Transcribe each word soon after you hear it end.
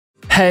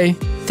Hey,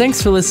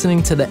 thanks for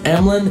listening to the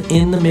Emlyn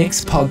in the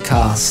Mix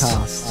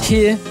podcast.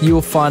 Here you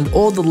will find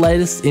all the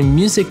latest in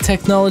music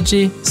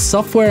technology,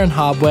 software and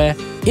hardware,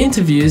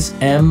 interviews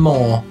and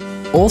more.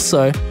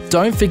 Also,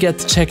 don't forget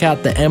to check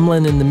out the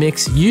Emlyn in the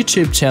Mix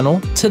YouTube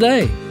channel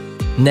today.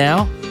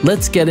 Now,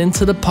 let's get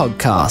into the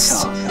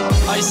podcast.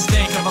 I used to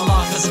think of my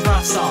life as a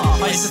rap star.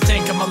 I used to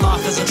think of my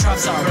life as a trap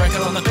star.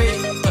 Record on the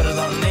beat, put it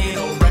on the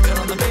needle. Record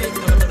on the beat,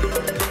 put it on the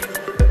beat.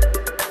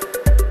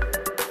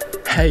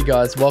 Hey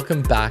guys,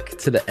 welcome back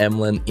to the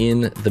Emlyn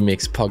in the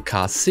Mix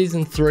podcast,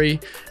 season 3,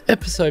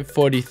 episode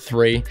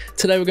 43.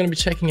 Today we're going to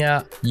be checking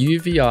out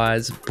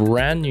UVI's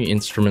brand new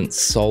instrument,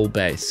 Soulful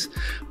Bass.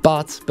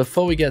 But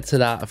before we get to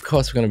that, of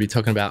course, we're going to be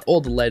talking about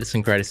all the latest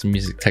and greatest in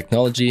music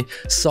technology,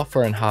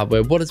 software and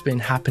hardware, what has been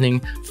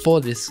happening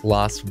for this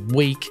last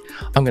week.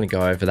 I'm going to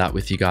go over that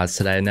with you guys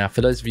today. Now,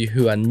 for those of you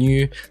who are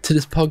new to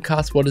this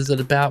podcast, what is it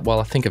about? Well,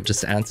 I think I've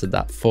just answered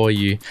that for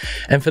you.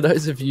 And for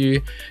those of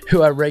you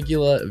who are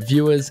regular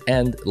viewers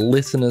and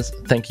listeners,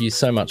 thank you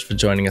so much for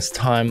joining us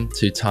time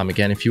to time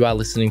again. If you are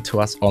listening to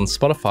us on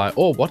Spotify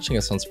or watching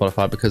us on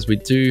Spotify, because we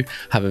do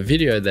have a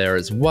video there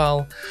as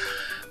well,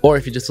 or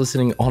if you're just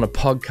listening on a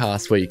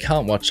podcast where you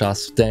can't watch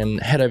us, then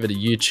head over to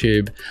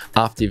YouTube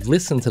after you've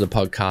listened to the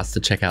podcast to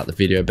check out the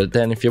video. But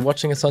then if you're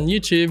watching us on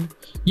YouTube,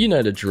 you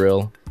know the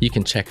drill. You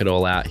can check it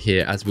all out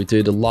here as we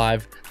do the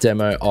live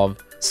demo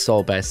of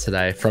Soulful Bass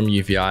today from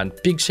UVI. And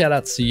big shout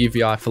outs to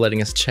UVI for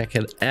letting us check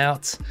it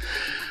out.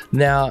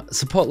 Now,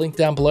 support link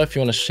down below if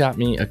you want to shout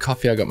me a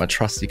coffee. I got my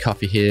trusty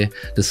coffee here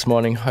this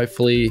morning,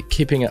 hopefully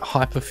keeping it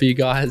hyper for you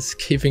guys,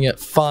 keeping it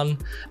fun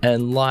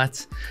and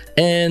light.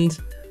 And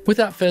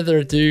without further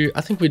ado,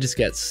 I think we just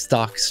get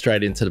stuck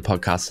straight into the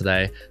podcast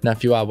today. Now,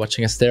 if you are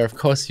watching us there, of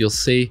course, you'll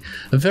see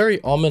a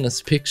very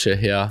ominous picture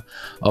here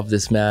of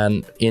this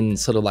man in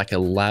sort of like a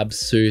lab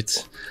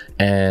suit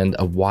and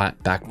a white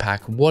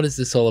backpack. What is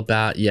this all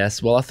about?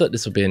 Yes, well, I thought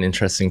this would be an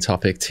interesting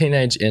topic.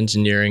 Teenage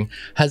Engineering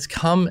has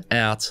come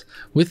out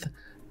with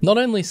not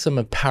only some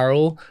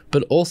apparel,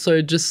 but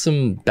also just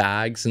some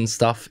bags and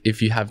stuff. If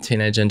you have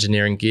Teenage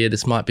Engineering gear,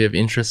 this might be of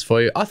interest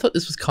for you. I thought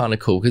this was kind of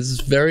cool because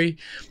it's very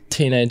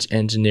Teenage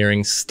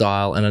Engineering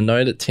style. And I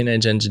know that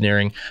Teenage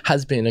Engineering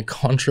has been a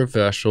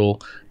controversial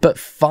but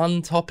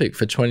fun topic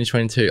for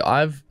 2022.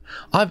 I've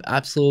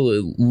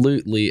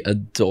absolutely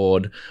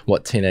adored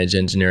what Teenage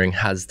Engineering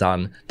has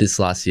done this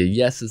last year.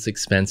 Yes, it's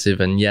expensive,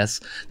 and yes,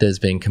 there's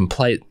been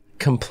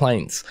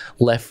complaints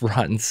left,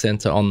 right and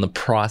center on the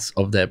price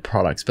of their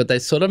products, but they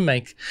sort of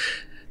make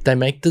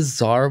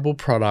desirable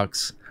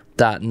products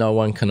that no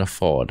one can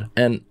afford.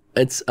 And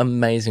it's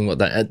amazing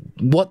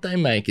what they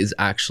make is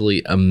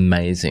actually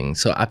amazing.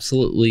 So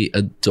absolutely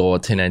adore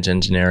Teenage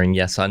Engineering.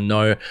 Yes, I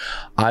know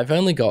I've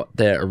only got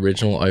their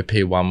original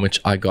OP1, which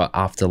I got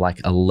after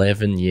like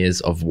 11 years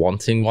of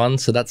wanting one.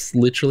 So that's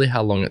literally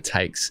how long it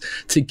takes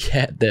to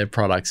get their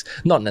products.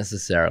 Not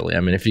necessarily. I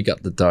mean, if you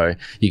got the dough,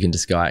 you can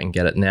just go out and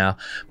get it now.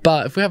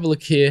 But if we have a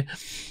look here,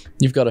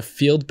 you've got a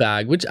field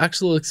bag, which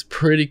actually looks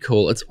pretty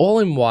cool. It's all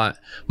in white.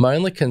 My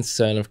only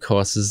concern, of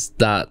course, is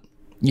that,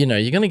 you know,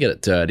 you're going to get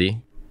it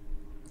dirty.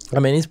 I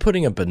mean, he's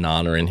putting a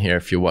banana in here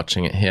if you're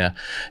watching it here,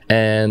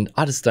 and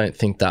I just don't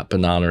think that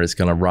banana is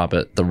going to rub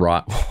it the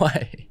right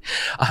way.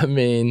 I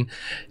mean,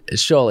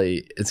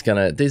 surely it's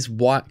going to, this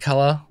white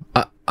color,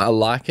 I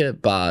like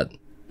it, but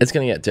it's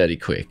going to get dirty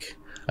quick.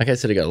 Okay,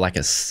 so they got like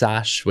a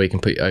sash where you can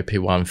put your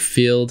OP1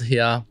 field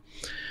here.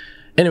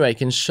 Anyway, you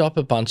can shop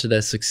a bunch of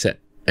their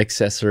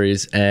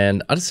accessories,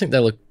 and I just think they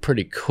look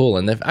pretty cool,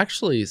 and they've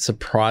actually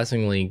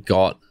surprisingly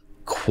got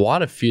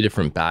quite a few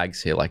different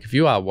bags here. Like if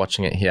you are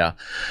watching it here,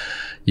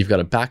 you've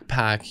got a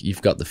backpack,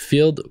 you've got the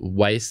field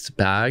waist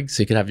bag,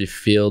 so you can have your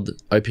field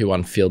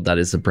OP1 field, that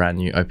is the brand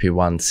new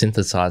OP1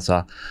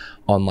 synthesizer,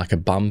 on like a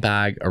bum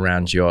bag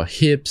around your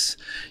hips.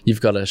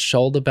 You've got a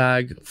shoulder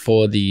bag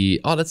for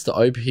the, that's the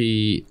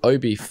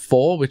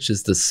OB4, which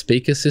is the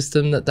speaker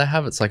system that they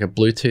have. It's like a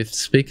Bluetooth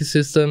speaker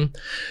system.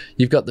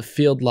 You've got the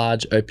field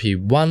large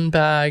OP1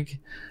 bag,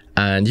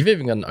 and you've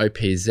even got an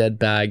OPZ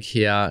bag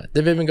here.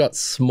 They've even got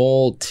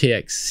small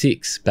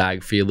TX6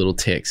 bag for your little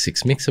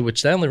TX6 mixer,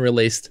 which they only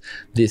released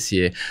this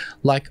year.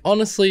 Like,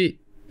 honestly,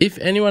 if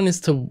anyone is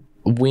to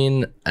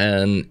win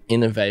an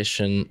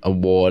innovation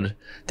award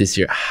this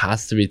year, it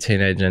has to be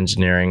Teenage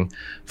Engineering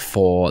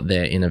for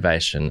their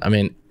innovation. I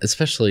mean,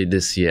 especially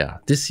this year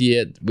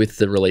with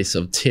the release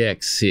of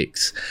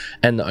TX6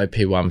 and the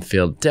OP1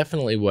 field,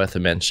 definitely worth a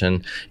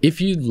mention. If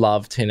you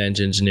love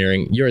Teenage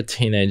Engineering, you're a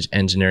Teenage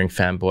Engineering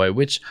fanboy,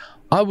 which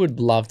I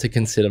would love to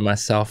consider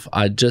myself.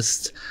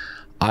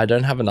 I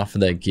don't have enough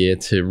of their gear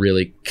to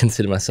really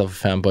consider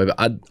myself a fanboy,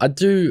 but I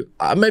do,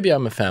 maybe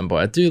I'm a fanboy.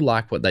 I do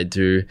like what they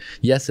do.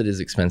 Yes, it is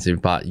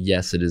expensive, but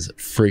yes, it is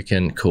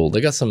freaking cool. They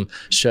got some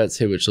shirts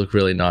here which look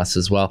really nice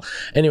as well.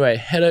 Anyway,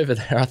 head over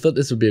there. I thought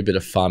this would be a bit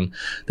of fun.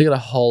 They got a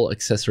whole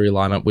accessory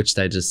lineup which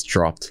they just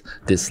dropped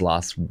this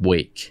last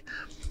week.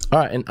 All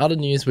right, in other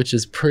news, which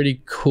is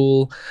pretty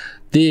cool,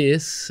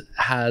 this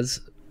has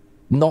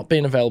not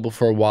been available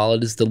for a while.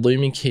 It is the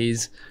Lumi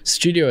Keys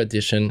Studio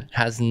Edition,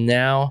 has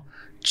now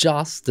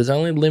there's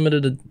only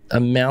limited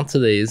amount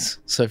of these.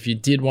 So if you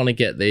did want to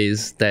get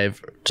these,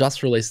 they've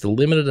just released a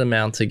limited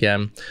amount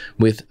again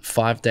with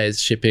 5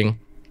 days shipping.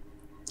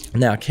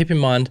 Now, keep in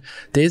mind,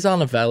 these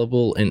aren't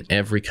available in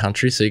every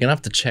country, so you're going to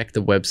have to check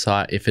the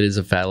website if it is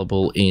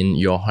available in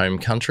your home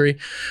country.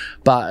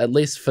 But at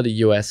least for the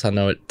US, I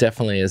know it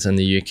definitely is in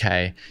the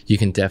UK. You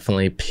can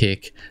definitely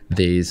pick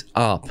these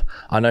up.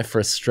 I know for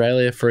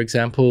Australia, for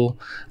example,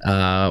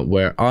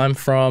 where I'm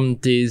from,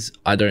 these,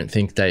 I don't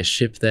think they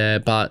ship there.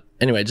 But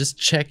anyway, just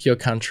check your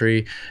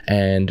country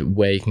and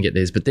where you can get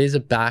these. But these are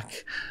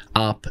back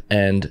up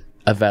and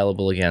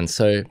available again.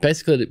 So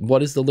basically,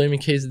 what is the Lumi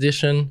Keys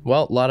edition?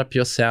 Well, light up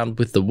your sound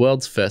with the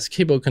world's first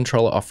keyboard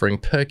controller offering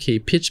per key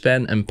pitch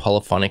bend and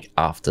polyphonic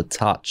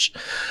aftertouch,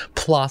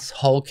 plus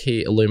whole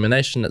key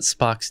illumination that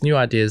sparks new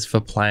ideas for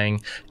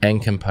playing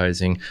and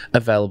composing,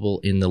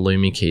 available in the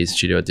Lumi Keys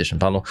Studio Edition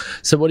bundle.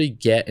 So what do you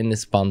get in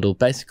this bundle?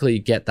 Basically, you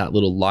get that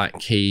little light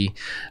key,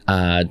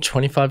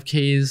 25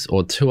 keys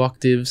or 2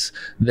 octaves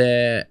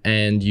there,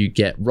 and you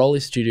get Rolly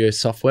Studio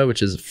software,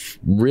 which is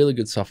really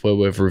good software.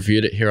 We've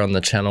reviewed it here on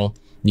the channel.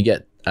 You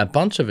get a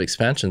bunch of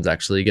expansions,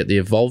 actually. You get the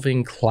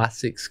Evolving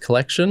Classics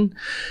collection,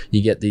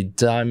 you get the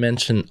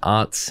Dimension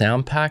Art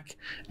sound pack,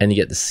 and you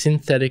get the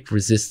Synthetic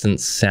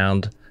Resistance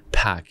sound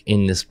pack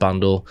in this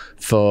bundle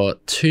for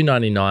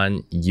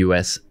 $2.99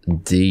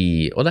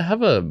 USD. Or they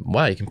have a,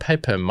 wow, you can pay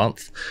per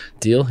month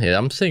deal here.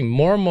 I'm seeing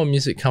more and more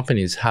music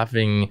companies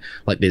having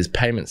like these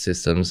payment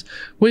systems,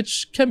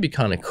 which can be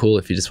kind of cool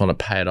if you just want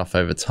to pay it off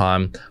over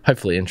time,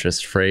 hopefully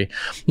interest free.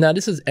 Now,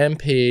 this is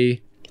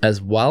MPE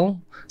as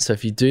well. So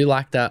if you do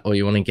like that, or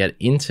you want to get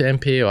into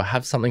MPE or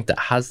have something that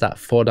has that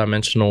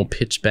 4-dimensional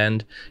pitch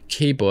bend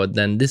keyboard,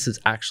 then this has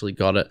actually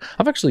got it.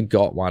 I've actually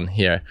got one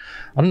here.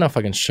 I don't know if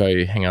I can show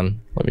you. Hang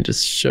on. Let me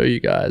just show you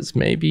guys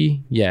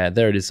maybe. Yeah,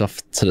 there it is off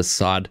to the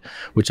side,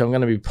 which I'm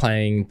going to be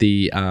playing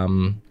the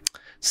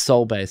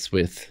Soul Bass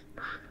with.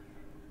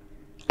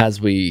 As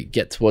we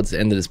get towards the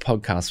end of this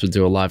podcast, we'll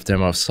do a live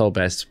demo of Soul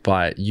Bass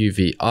by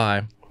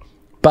UVI.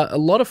 But a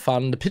lot of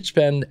fun. The pitch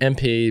bend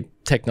MPE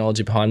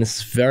technology behind this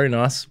is very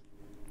nice.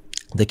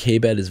 The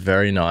keyboard is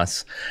very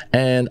nice,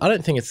 and I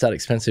don't think it's that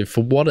expensive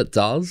for what it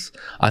does.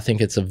 I think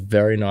it's a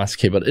very nice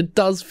keyboard. It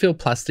does feel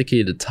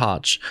plasticky to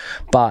touch,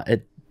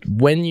 but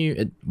when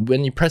you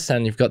press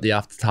down, you've got the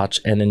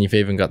aftertouch, and then you've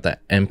even got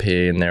that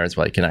MPE in there as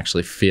well. You can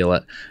actually feel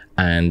it,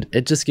 and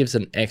it just gives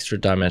an extra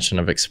dimension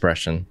of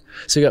expression.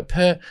 So you got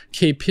per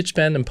key pitch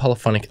bend and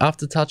polyphonic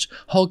aftertouch,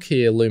 whole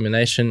key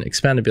illumination,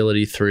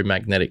 expandability through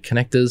magnetic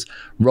connectors,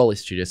 Rolly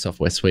Studio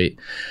software suite,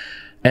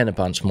 and a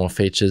bunch more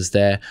features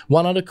there.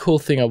 One other cool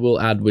thing I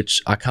will add,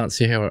 which I can't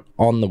see here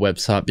on the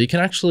website, but you can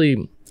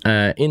actually,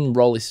 in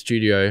Rolly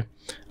Studio,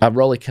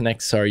 Rolly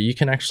Connect, sorry, you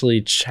can actually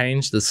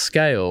change the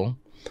scale,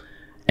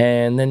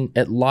 and then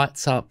it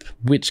lights up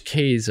which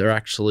keys are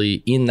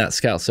actually in that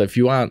scale. So if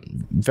you aren't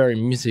very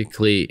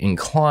musically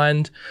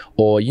inclined,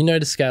 or you know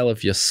the scale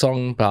of your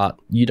song, but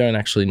you don't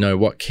actually know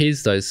what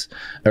keys those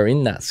are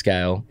in that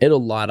scale,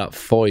 it'll light up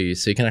for you,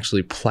 so you can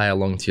actually play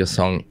along to your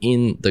song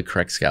in the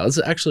correct scale.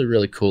 It's actually a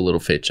really cool little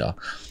feature.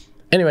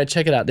 Anyway,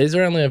 check it out. These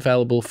are only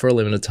available for a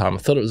limited time. I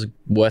thought it was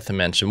worth a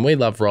mention. We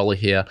love Rolly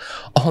here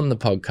on the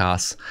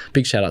podcast.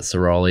 Big shout outs to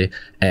Rolly.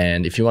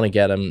 And if you want to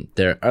get them,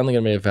 they're only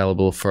going to be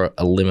available for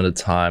a limited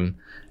time.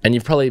 And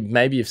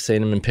maybe you've seen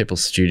them in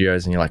people's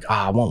studios and you're like,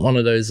 I want one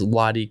of those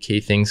lighty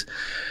key things,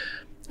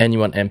 and you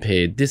want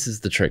MPE. This is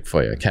the trick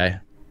for you, okay?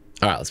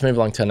 All right, let's move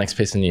along to our next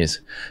piece of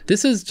news.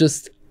 This is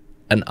just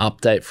an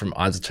update from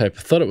iZotope.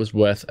 I thought it was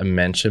worth a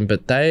mention,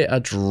 but they are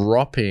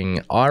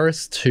dropping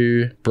Iris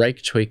 2,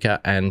 Break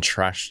Tweaker, and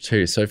Trash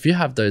 2. So if you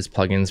have those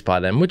plugins by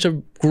them, which are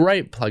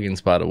great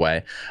plugins by the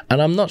way, and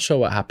I'm not sure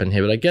what happened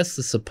here, but I guess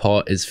the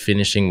support is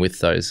finishing with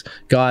those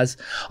guys.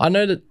 I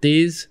know that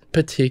these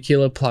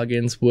particular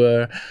plugins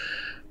were,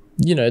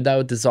 you know, they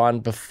were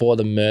designed before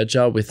the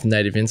merger with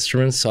Native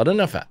Instruments, so I don't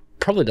know if it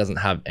probably doesn't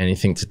have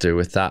anything to do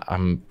with that.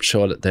 I'm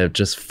sure that they're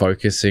just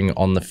focusing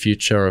on the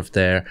future of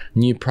their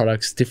new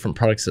products, different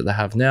products that they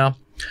have now.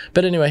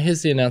 But anyway,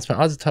 here's the announcement.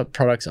 iZotope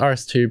products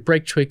RS2,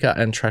 Break Tweaker,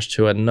 and Trash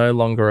 2 are no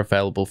longer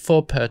available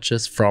for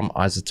purchase from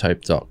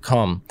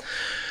iZotope.com.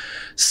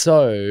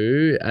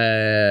 So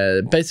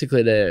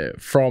basically they're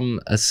from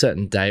a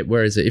certain date.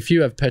 Where is it? If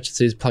you have purchased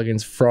these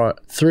plugins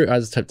through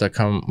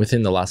iZotope.com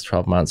within the last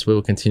 12 months, we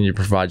will continue to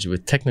provide you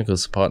with technical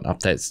support and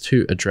updates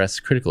to address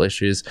critical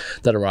issues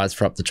that arise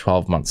for up to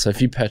 12 months. So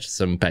if you purchased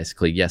them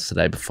basically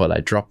yesterday before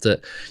they dropped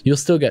it, you'll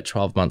still get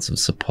 12 months of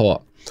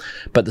support.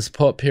 But the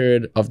support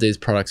period of these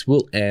products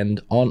will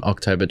end on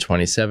October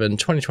 27,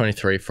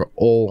 2023 for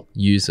all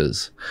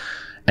users.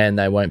 And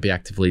they won't be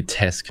actively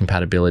test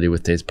compatibility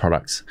with these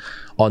products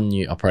on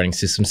new operating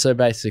systems. So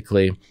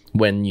basically,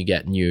 when you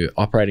get new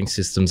operating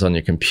systems on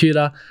your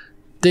computer,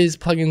 these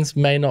plugins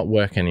may not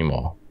work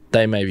anymore.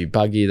 They may be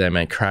buggy, they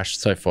may crash,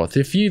 so forth.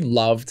 If you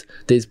loved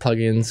these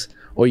plugins,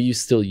 or you're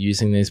still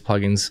using these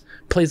plugins,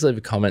 please leave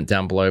a comment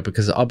down below,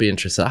 because I'll be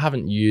interested. I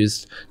haven't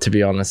used, to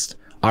be honest,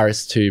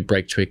 RS2,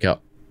 Break Tweaker,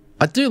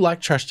 I do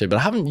like Trash Tube, but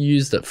I haven't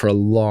used it for a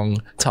long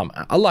time.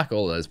 I like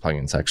all those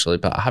plugins actually,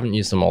 but I haven't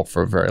used them all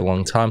for a very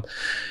long time.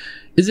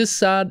 Is this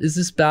sad? Is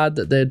this bad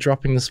that they're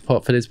dropping the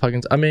support for these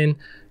plugins? I mean,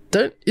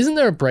 isn't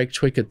there a Brake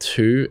Tweaker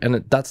 2?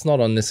 And that's not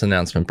on this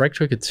announcement. Brake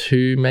Tweaker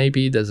 2,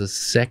 maybe there's a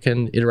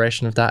second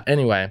iteration of that.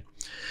 Anyway,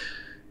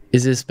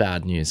 is this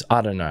bad news?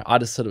 I don't know. I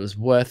just thought it was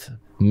worth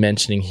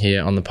mentioning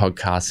here on the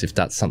podcast if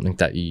that's something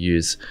that you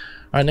use.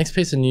 All right, next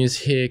piece of news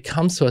here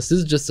comes to us. This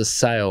is just a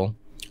sale.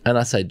 And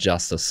I say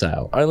just a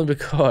sale, only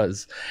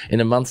because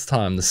in a month's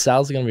time, the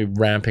sales are going to be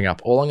ramping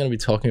up. All I'm going to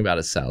be talking about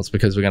is sales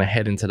because we're going to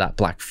head into that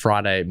Black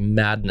Friday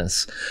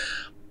madness.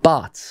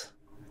 But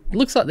it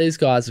looks like these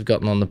guys have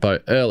gotten on the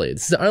boat early.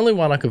 This is the only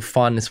one I could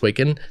find this week.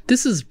 And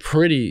this is a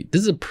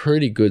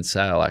pretty good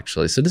sale,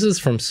 actually. So this is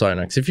from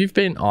Sonnox. If you've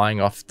been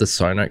eyeing off the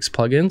Sonnox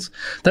plugins,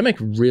 they make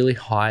really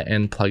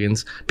high-end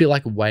plugins, a bit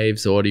like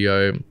Waves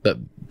Audio,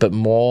 but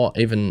more,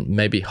 even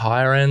maybe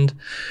higher end.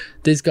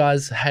 These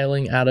guys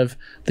hailing out of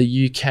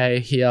the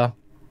UK here,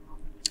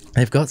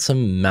 they've got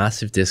some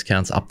massive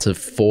discounts, up to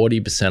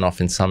 40% off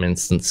in some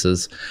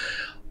instances.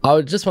 I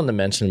would just want to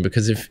mention,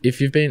 because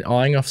if you've been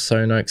eyeing off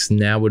Sonnox,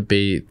 now would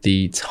be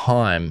the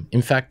time.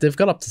 In fact, they've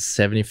got up to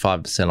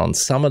 75% on.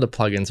 Some of the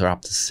plugins are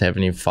up to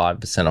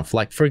 75% off.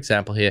 Like, for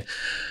example here,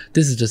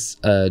 this is just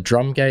a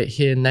Drumgate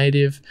here,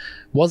 native.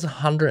 Was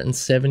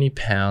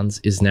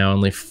 £170, is now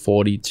only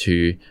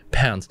 £42.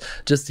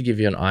 Just to give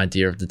you an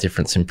idea of the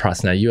difference in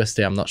price. Now,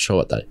 USD, I'm not sure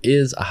what that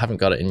is. I haven't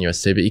got it in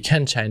USD, but you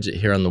can change it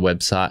here on the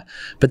website.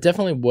 But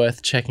definitely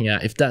worth checking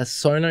out. If that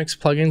Sonnox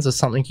plugins are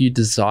something you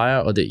desire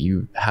or that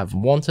you have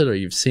wanted or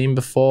you've seen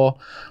before,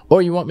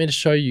 or you want me to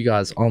show you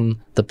guys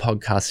on the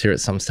podcast here at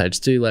some stage,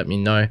 do let me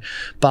know.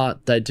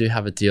 But they do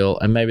have a deal,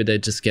 and maybe they're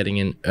just getting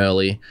in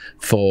early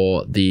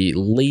for the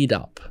lead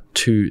up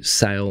to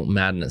sale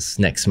madness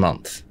next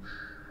month.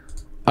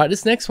 All right,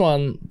 this next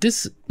one,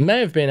 this may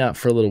have been out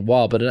for a little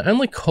while, but it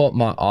only caught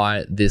my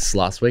eye this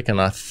last week, and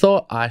I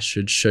thought I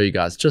should show you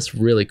guys just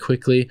really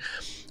quickly.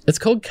 It's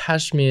called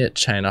KSMHR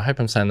Chain. I hope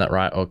I'm saying that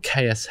right, or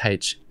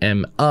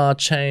KSMHR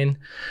Chain.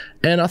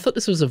 And I thought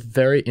this was a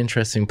very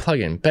interesting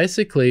plugin.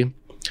 Basically,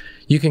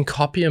 you can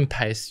copy and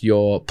paste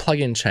your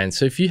plugin chain.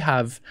 So if you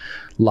have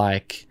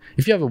a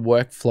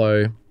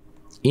workflow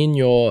in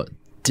your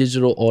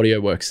digital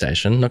audio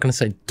workstation, I'm not going to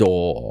say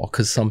DAW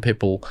because some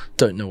people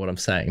don't know what I'm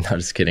saying. No,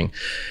 just kidding.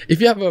 If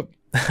you have a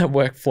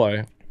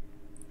workflow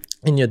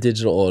in your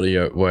digital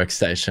audio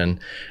workstation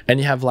and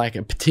you have like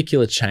a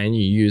particular chain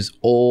you use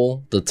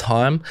all the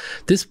time,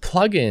 this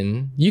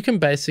plugin, you can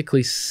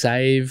basically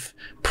save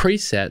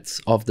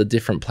presets of the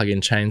different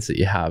plugin chains that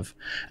you have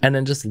and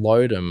then just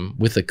load them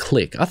with a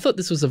click. I thought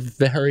this was a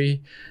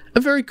very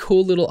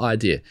cool little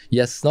idea.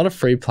 Yes, it's not a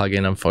free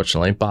plugin,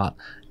 unfortunately, but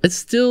it's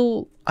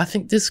still, I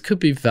think this could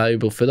be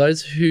valuable for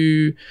those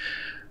who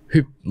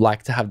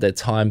like to have their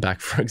time back,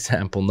 for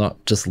example,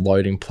 not just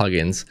loading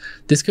plugins.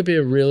 This could be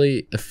a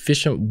really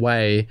efficient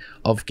way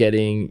of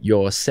getting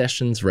your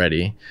sessions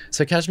ready.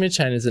 So KSMHR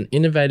Chain is an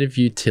innovative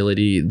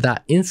utility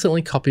that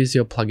instantly copies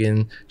your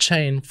plugin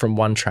chain from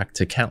one track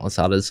to countless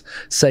others.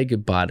 Say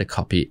goodbye to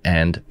copy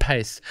and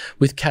paste.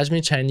 With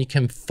KSMHR Chain, you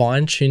can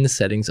fine-tune the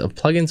settings of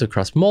plugins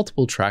across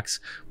multiple tracks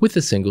with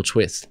a single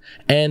twist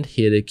and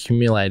hear the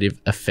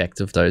cumulative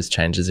effect of those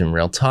changes in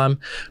real time.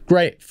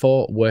 Great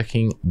for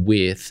working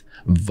with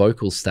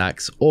vocal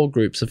stacks or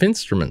groups of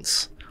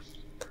instruments.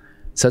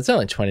 So it's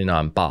only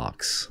 29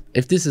 bucks.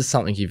 If this is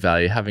something you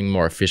value, having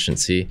more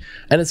efficiency,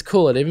 and it's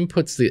cool, it even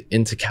puts it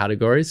into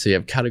categories. So you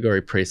have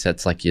category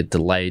presets like your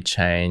delay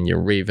chain, your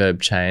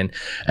reverb chain,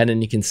 and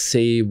then you can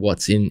see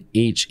what's in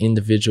each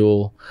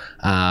individual,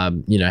 how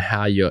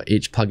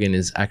each plugin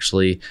is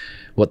actually,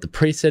 what the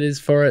preset is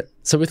for it.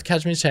 So with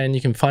KSMHR Chain,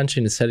 you can fine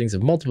tune the settings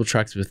of multiple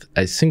tracks with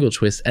a single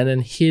twist and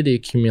then hear the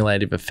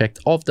cumulative effect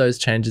of those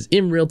changes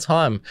in real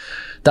time.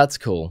 That's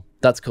cool.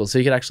 That's cool. So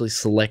you could actually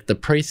select the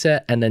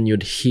preset and then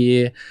you'd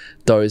hear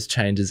those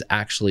changes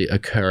actually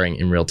occurring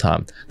in real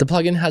time. The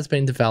plugin has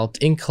been developed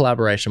in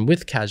collaboration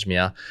with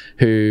KSMHR,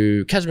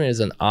 KSMHR is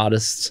an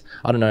artist.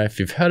 I don't know if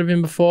you've heard of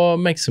him before,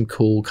 makes some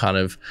cool kind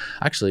of,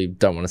 actually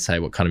don't want to say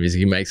what kind of music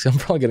he makes. I'm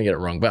probably going to get it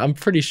wrong, but I'm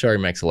pretty sure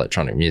he makes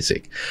electronic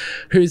music,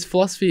 whose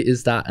philosophy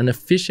is that an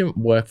efficient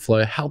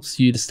workflow helps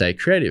you to stay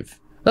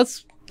creative.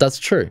 That's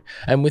true.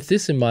 And with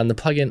this in mind, the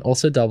plugin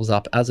also doubles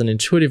up as an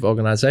intuitive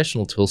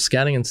organizational tool,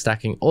 scanning and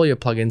stacking all your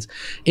plugins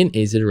in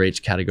easy to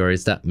reach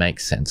categories that make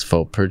sense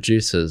for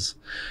producers.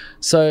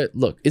 So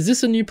look, is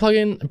this a new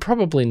plugin?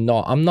 Probably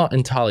not. I'm not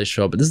entirely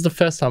sure, but this is the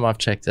first time I've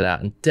checked it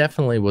out and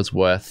definitely was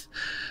worth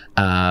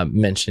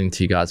mentioning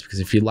to you guys,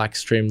 because if you like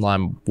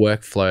streamlined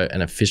workflow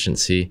and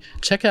efficiency,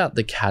 check out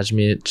the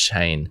KSMHR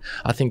Chain.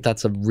 I think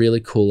that's a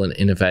really cool and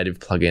innovative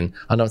plugin.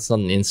 I know it's not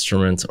an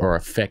instrument or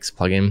effects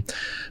plugin,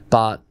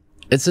 but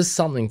it's just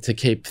something to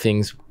keep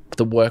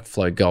the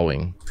workflow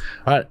going.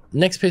 All right,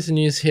 next piece of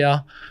news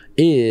here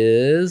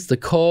is the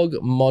Korg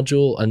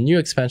module, a new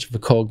expansion for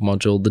Korg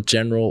module, the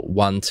General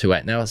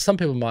 128. Now, some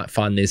people might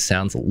find these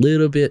sounds a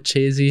little bit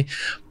cheesy,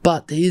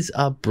 but these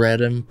are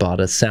bread and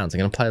butter sounds. I'm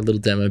going to play a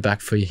little demo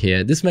back for you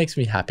here. This makes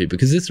me happy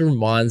because this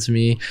reminds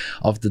me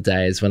of the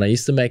days when I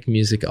used to make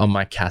music on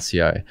my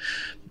Casio.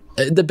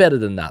 They're better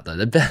than that though.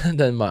 They're better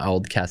than my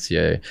old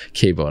Casio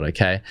keyboard,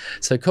 okay?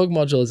 So Korg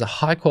Module is a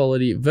high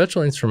quality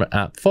virtual instrument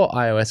app for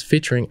iOS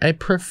featuring a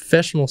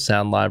professional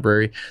sound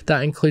library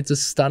that includes a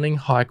stunning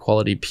high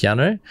quality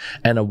piano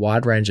and a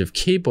wide range of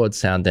keyboard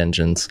sound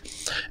engines.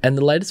 And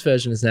the latest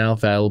version is now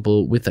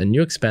available with a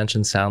new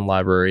expansion sound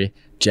library,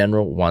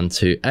 General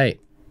 128.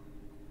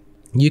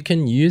 You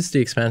can use the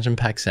expansion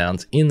pack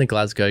sounds in the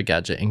Glasgow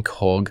Gadget in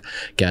Korg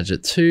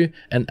Gadget 2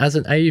 and as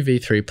an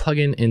AUV3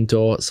 plugin in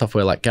DAW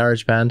software like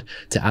GarageBand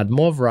to add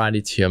more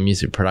variety to your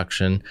music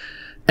production.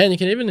 And you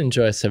can even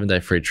enjoy a 7-day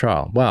free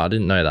trial. Wow, I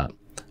didn't know that.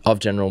 Of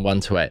General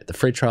 128. The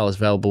free trial is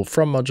available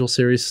from Module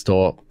Series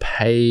store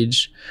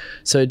page.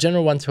 So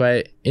General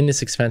 128, in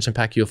this expansion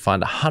pack, you'll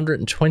find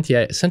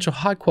 128 essential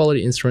high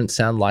quality instruments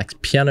sound like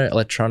piano,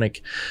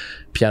 electronic,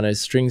 pianos,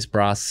 strings,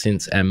 brass,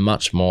 synths, and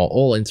much more.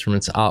 All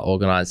instruments are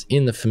organized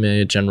in the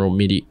familiar general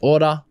MIDI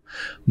order,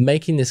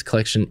 making this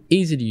collection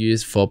easy to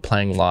use for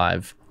playing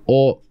live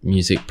or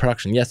music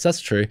production. Yes, that's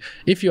true.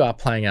 If you are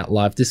playing out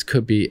live, this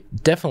could be,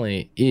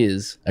 definitely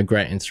is a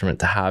great instrument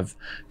to have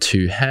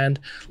to hand.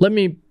 Let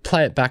me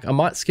play it back. I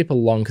might skip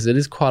along because it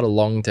is quite a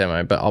long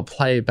demo, but I'll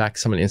play back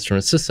some of the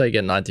instruments just so you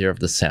get an idea of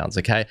the sounds,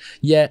 okay?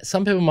 Yeah,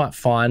 some people might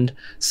find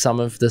some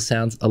of the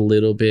sounds a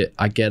little bit,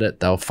 I get it,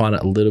 they'll find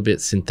it a little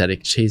bit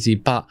synthetic, cheesy,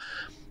 but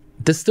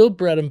there's still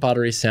bread and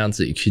buttery sounds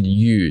that you could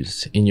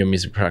use in your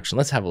music production.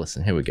 Let's have a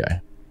listen. Here we go.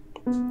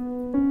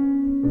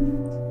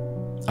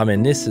 I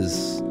mean, this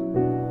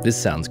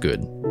sounds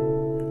good.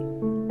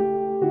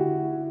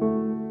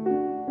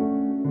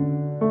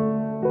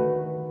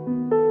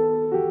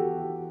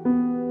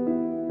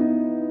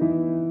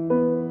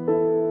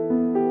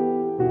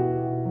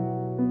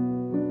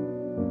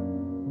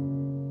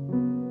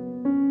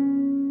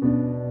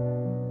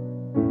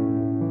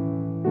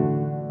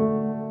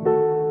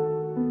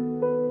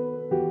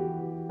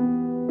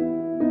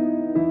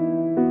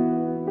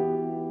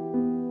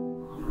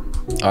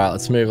 All right,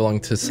 let's move along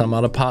to some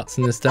other parts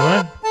in this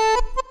demo.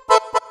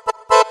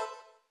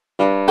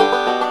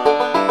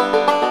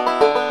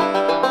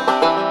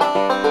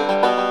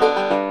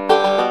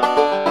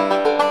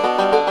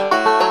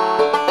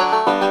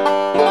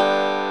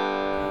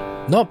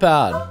 Not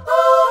bad.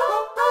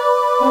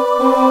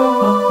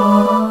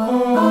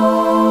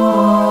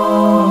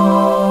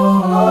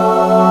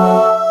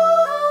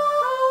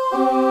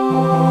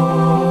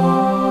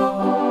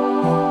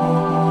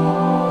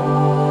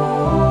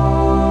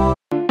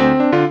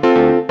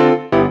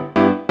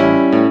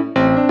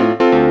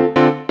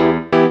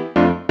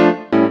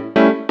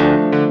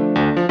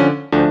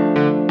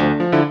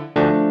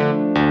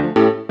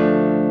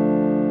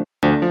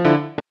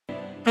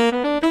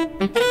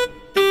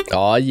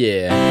 Oh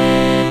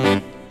yeah.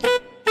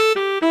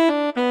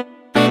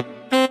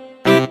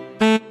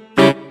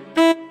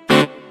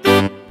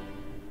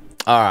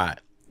 All right.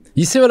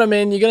 You see what I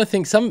mean? You're going to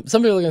think, some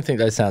people are going to think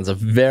those sounds are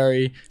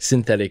very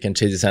synthetic and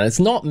cheesy sound. It's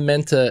not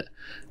meant to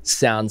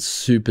sound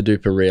super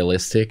duper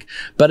realistic,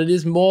 but it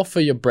is more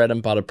for your bread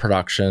and butter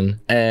production.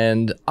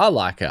 And I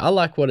like it. I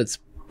like what it's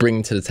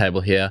bringing to the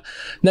table here.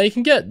 Now you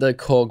can get the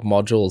Korg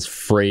modules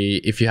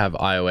free if you have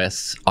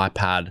iOS,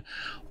 iPad,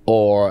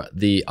 or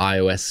the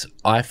iOS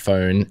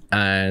iPhone,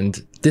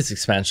 and this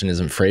expansion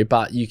isn't free,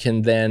 but you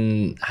can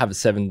then have a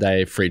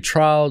 7-day free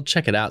trial,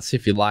 check it out, see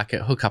if you like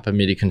it, hook up a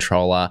MIDI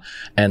controller,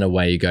 and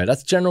away you go.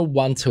 That's General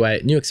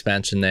 128, new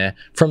expansion there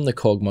from the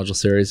Korg module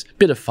series.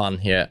 Bit of fun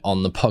here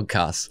on the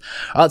podcast.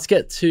 All right, let's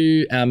get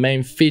to our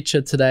main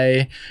feature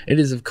today. It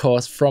is, of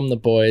course, from the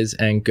boys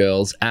and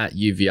girls at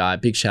UVI.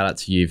 Big shout out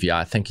to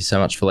UVI. Thank you so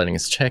much for letting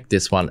us check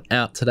this one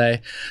out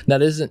today. Now,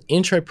 there's an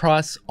intro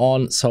price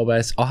on Soulful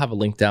Bass. I'll have a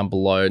link down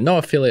below. No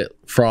affiliate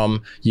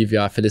from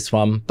UVI for this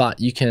one,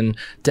 but you can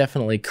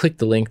definitely click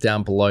the link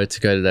down below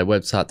to go to their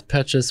website to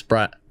purchase.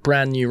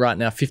 Brand new right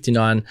now,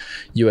 $59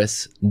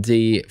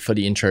 USD for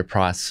the intro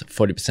price,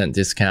 40%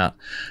 discount,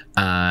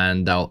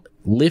 and they'll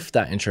lift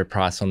that intro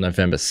price on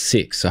November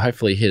 6th. So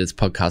hopefully you hear this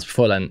podcast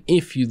before then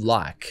if you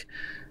like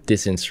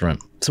this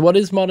instrument. So what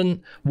is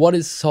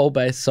Soulful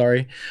Bass?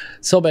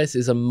 Soulful Bass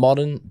is a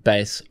modern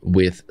bass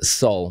with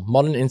soul,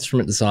 modern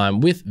instrument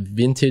design with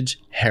vintage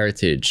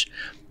heritage.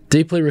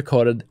 Deeply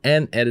recorded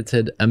and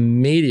edited,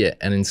 immediate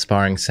and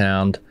inspiring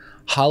sound,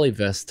 highly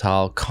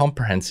versatile,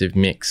 comprehensive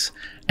mix,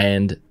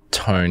 and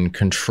tone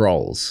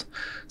controls.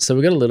 So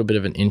we've got a little bit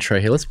of an intro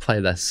here. Let's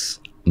play this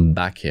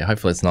back here.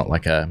 Hopefully it's not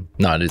like a,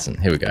 no, it isn't.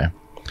 Here we go. I'm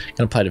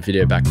gonna play the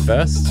video back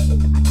first.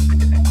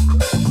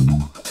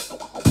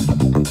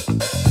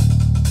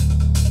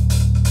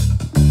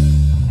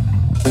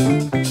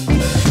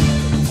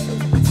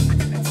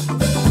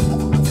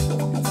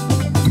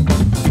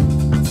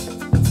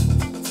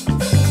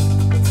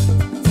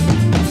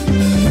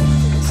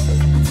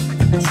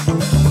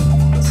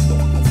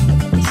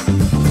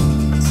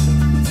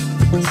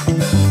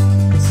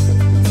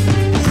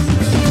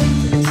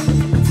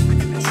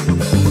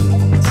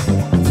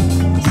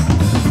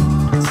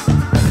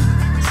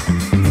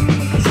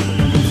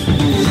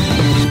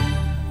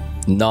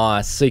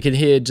 Nice. So you can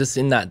hear just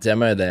in that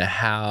demo there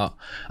how,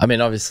 I mean,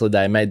 obviously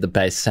they made the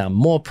bass sound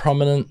more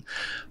prominent,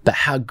 but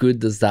how good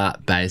does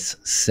that bass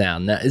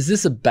sound? Now, is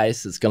this a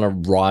bass that's going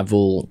to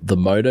rival the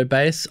Moto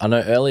bass? I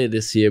know earlier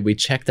this year we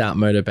checked out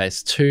Moto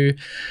Bass 2.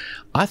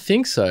 I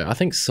think so. I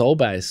think Soul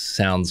Bass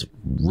sounds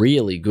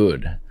really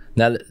good.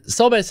 Now,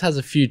 Soul Bass has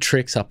a few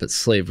tricks up its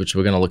sleeve, which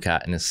we're going to look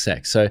at in a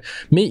sec. So,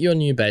 meet your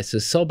new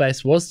bassist. Soul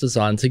Bass was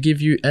designed to give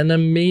you an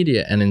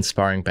immediate and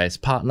inspiring bass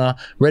partner,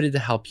 ready to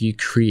help you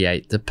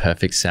create the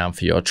perfect sound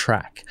for your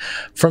track.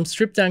 From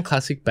stripped-down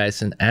classic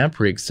bass and amp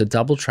rigs to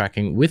double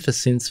tracking with a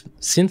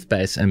synth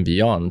bass and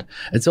beyond,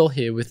 it's all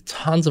here with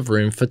tons of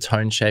room for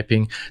tone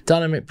shaping,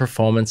 dynamic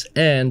performance,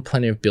 and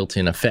plenty of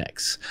built-in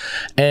effects.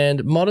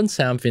 And modern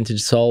sound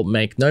vintage soul,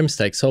 make no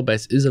mistake, Soul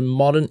Bass is a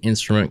modern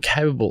instrument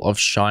capable of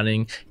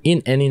shining in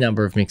any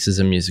number of mixes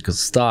and musical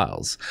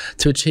styles.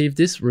 To achieve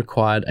this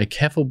required a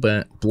careful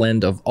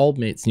blend of old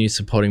meets new,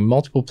 supporting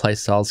multiple play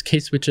styles, key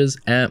switches,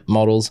 amp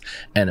models,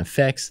 and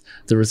effects.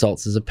 The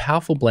result is a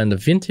powerful blend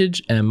of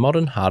vintage and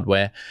modern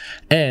hardware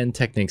and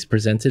techniques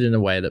presented in a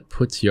way that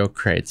puts your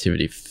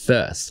creativity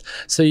first.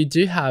 So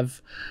you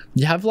have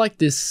like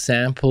this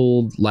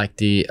sample, like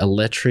the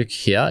electric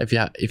here,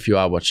 if you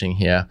are watching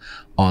here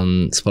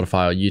on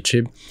Spotify or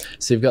YouTube.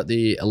 So you've got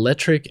the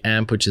electric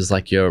amp, which is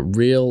like your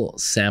real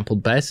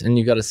sampled bass, and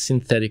you've got a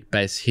synthetic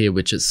bass here,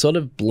 which is sort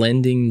of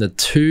blending the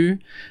two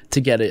to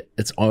get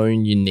its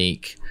own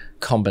unique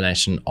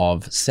combination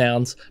of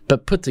sounds,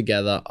 but put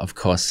together, of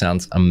course,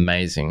 sounds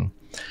amazing.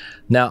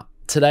 Now,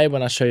 today,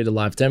 when I show you the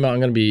live demo, I'm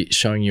going to be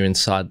showing you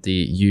inside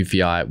the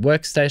UVI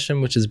workstation,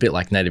 which is a bit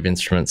like Native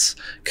Instruments'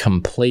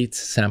 complete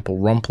sample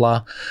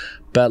rompler.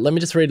 But let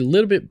me just read a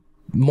little bit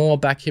more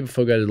back here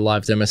before we go to the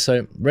live demo.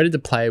 So, ready to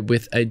play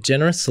with a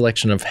generous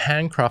selection of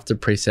handcrafted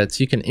presets.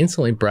 You can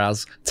instantly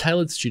browse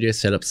tailored studio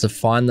setups to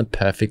find the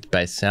perfect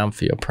bass sound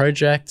for your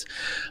project.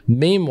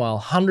 Meanwhile,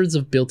 hundreds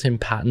of built-in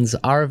patterns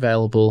are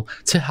available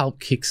to help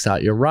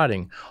kickstart your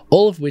writing,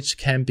 all of which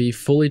can be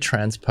fully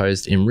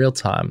transposed in real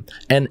time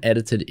and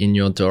edited in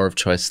your DAW of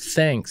choice,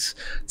 thanks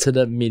to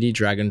the MIDI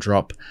drag and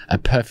drop, a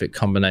perfect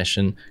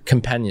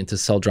companion to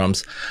Soul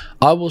Drums.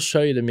 I will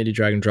show you the MIDI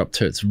drag and drop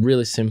too. It's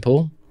really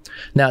simple.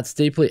 Now, it's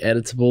deeply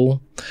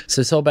editable,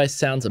 so Soul Bass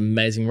sounds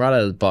amazing right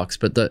out of the box,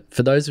 but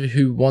for those of you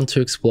who want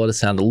to explore the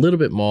sound a little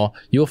bit more,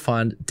 you'll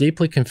find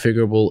deeply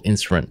configurable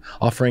instrument,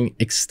 offering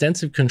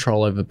extensive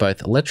control over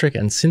both electric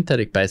and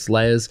synthetic bass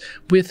layers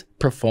with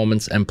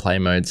performance and play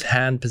modes,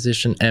 hand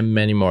position, and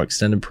many more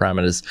extended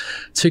parameters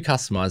to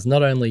customize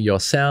not only your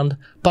sound,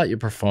 but your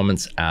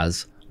performance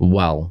as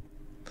well.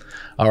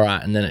 All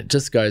right, and then it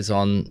just goes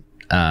on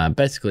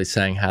basically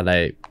saying how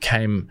they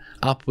came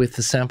up with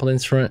the sample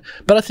instrument.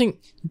 But I think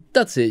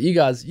that's it. You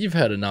guys, you've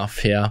heard enough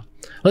here.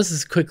 Let's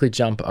just quickly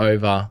jump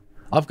over.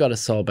 I've got a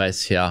Soul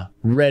Bass here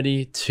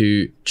ready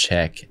to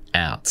check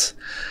out.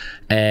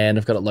 And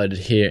I've got it loaded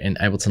here in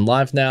Ableton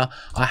Live now.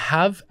 I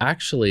have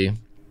actually,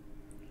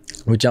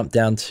 we jump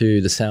down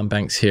to the sound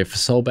banks here for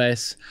Soul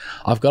Bass.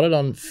 I've got it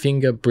on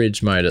finger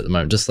bridge mode at the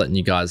moment, just letting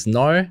you guys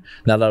know.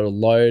 Now that'll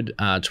load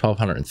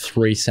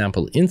 1203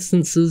 sample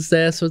instances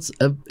there. So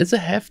it's a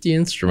hefty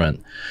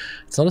instrument.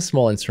 It's not a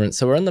small instrument.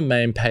 So we're on the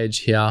main page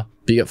here,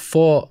 but you got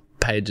 4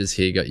 pages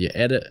here. You got your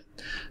edit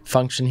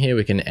function here.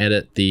 We can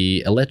edit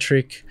the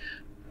electric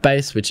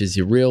bass, which is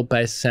your real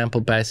bass, sample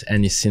bass,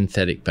 and your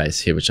synthetic bass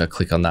here, which I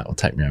click on that will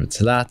take me over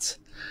to that.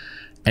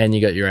 And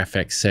you got your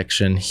FX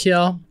section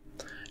here.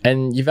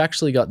 And you've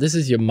actually got, this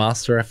is your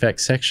master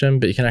effects section,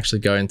 but you can actually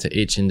go into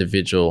each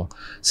individual.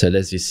 So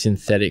there's your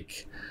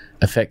synthetic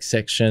effects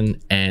section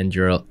and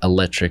your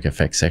electric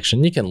effects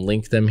section. You can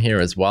link them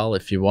here as well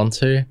if you want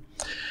to.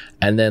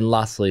 And then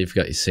lastly, you've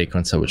got your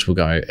sequencer, which we'll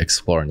go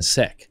explore in a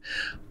sec.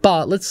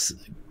 But let's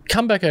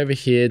come back over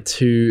here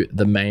to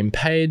the main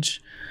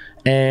page.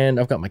 And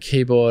I've got my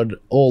keyboard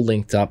all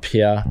linked up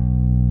here.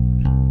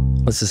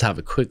 Let's just have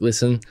a quick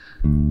listen.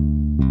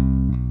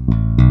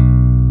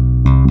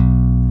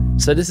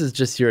 So this is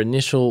just your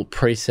initial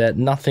preset,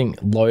 nothing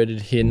loaded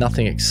here,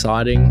 nothing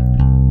exciting.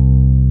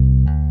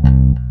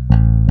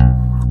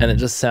 And it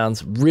just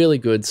sounds really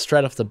good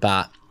straight off the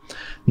bat.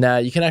 Now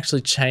you can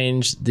actually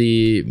change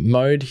the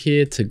mode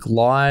here to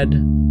glide.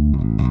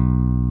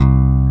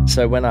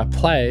 So when I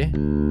play,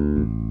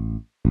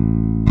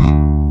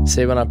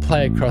 see when I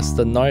play across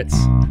the notes,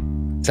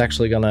 it's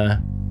actually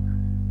gonna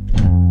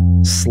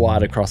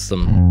slide across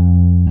them.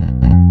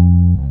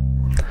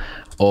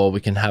 Or we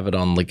can have it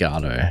on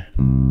legato.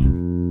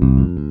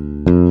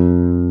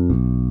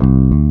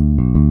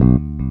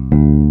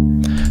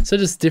 So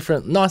just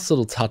different nice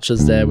little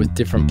touches there with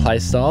different play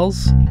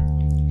styles.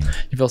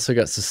 You've also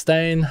got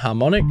sustain,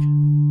 harmonic,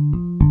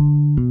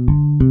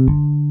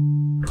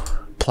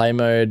 play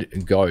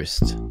mode,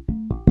 ghost.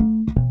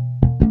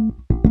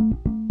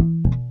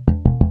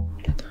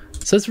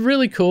 So it's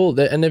really cool,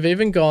 and they've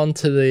even gone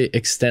to the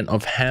extent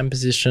of hand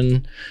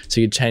position,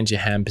 so you can change your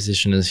hand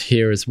position as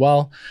here as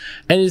well.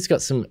 And you've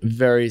got some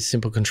very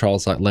simple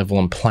controls like level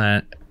and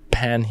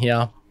pan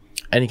here.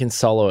 and you can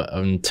solo it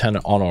and turn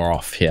it on or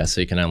off here,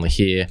 so you can only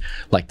hear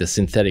like the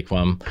synthetic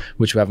one,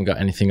 which we haven't got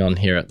anything on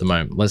here at the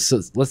moment. Let's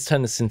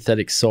turn the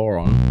synthetic saw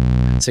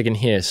on so you can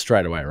hear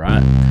straight away,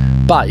 right?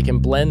 But you can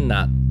blend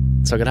that,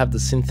 so I could have the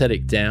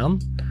synthetic down.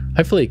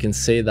 Hopefully you can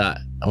see that.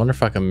 I wonder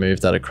if I can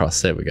move that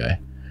across. There we go.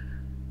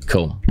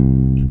 Cool.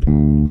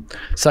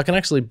 So I can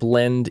actually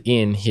blend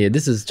in here.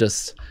 This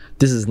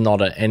is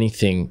not an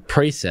anything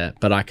preset,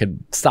 but I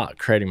could start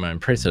creating my own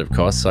preset, of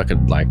course. So I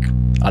could, like,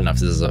 I don't know if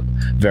this is a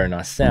very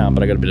nice sound,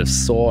 but I got a bit of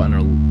saw and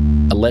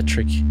an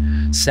electric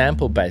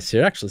sample bass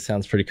here. It actually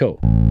sounds pretty cool.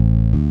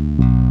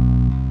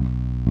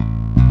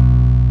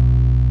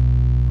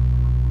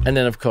 And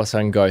then of course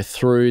I can go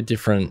through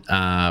different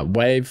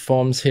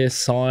waveforms here.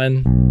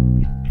 Sine,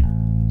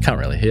 can't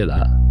really hear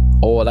that.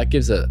 Oh, that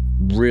gives it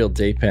real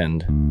deep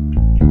end.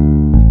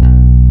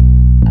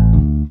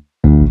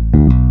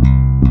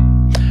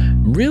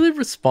 Really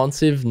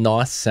responsive,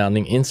 nice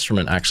sounding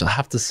instrument, actually, I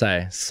have to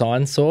say.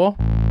 Sine saw.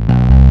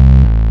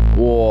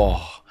 Whoa.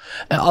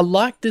 I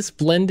like this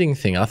blending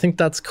thing. I think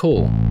that's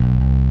cool.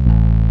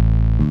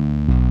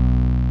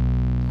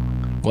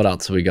 What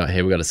else have we got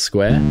here? We got a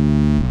square.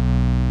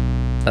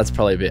 That's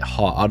probably a bit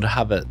hot. I'd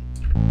have it.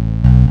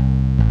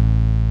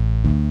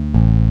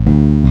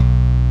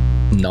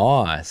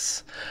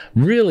 Nice,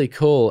 really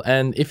cool.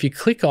 And if you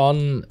click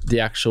on the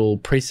actual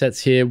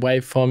presets here,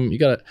 waveform, you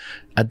got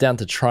it down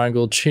to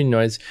triangle, tune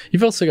noise.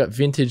 You've also got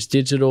vintage,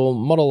 digital,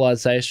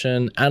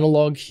 modelization,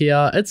 analog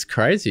here. It's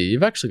crazy.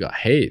 You've actually got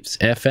heaps.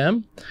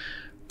 FM,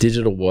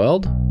 digital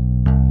world.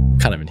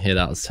 Can't even hear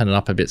that. Let's turn it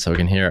up a bit so we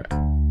can hear it.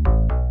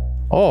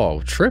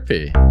 Oh,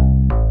 trippy.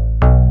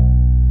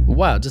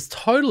 Wow, just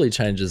totally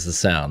changes the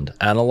sound.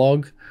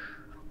 Analog.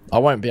 I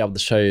won't be able to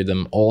show you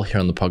them all here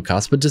on the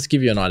podcast, but just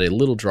give you an idea.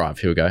 Little drive,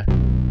 here we go.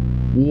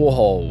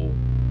 Whoa.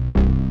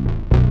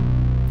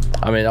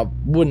 I mean, I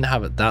wouldn't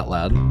have it that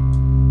loud.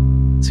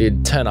 So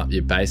you'd turn up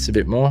your bass a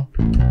bit more.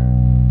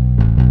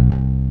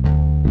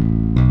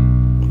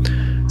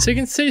 So you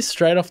can see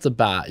straight off the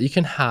bat, you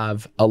can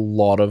have a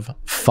lot of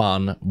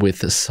fun with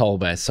the Soul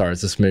Bass. Sorry,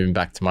 it's just moving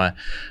back to my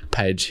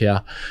page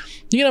here.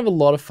 You can have a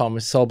lot of fun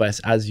with Soul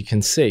Bass, as you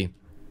can see.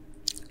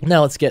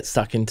 Now let's get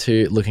stuck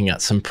into looking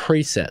at some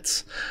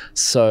presets.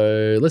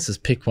 So let's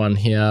just pick one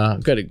here.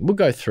 We'll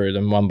go through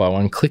them one by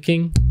one,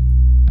 clicking.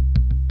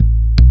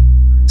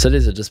 So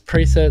these are just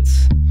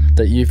presets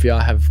that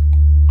UVI have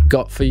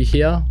got for you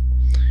here.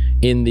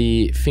 In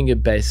the finger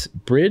bass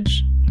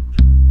bridge,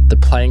 the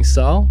playing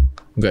style,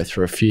 we'll go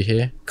through a few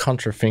here.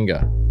 Contra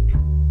finger.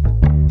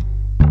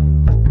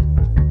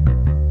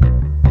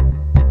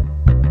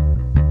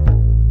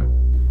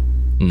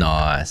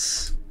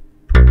 Nice.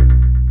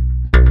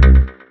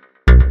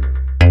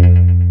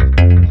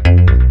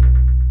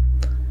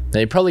 Now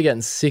you're probably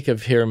getting sick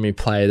of hearing me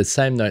play the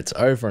same notes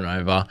over and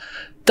over.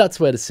 That's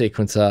where the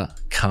sequencer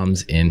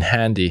comes in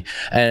handy.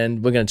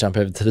 And we're going to jump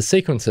over to the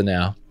sequencer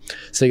now.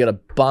 So you got a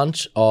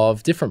bunch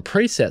of different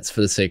presets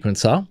for the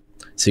sequencer.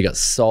 So you got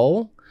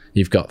soul,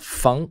 you've got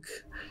funk,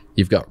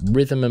 you've got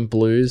rhythm and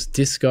blues,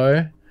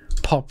 disco,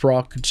 pop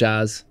rock,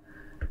 jazz,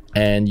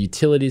 and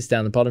utilities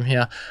down the bottom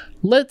here.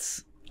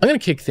 I'm going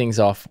to kick things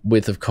off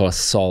with, of course,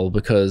 soul,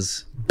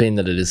 because being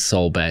that it is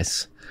soul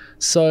bass.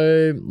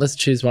 So let's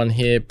choose one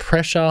here,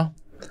 pressure,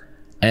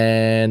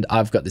 and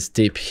I've got this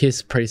deep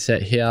hiss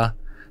preset here.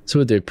 So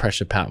we'll do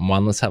pressure pattern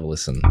 1. Let's have a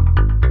listen.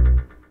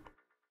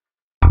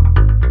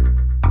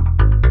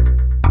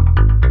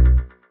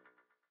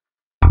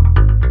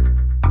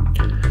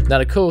 Now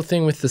the cool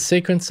thing with the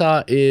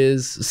sequencer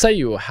is, say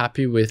you were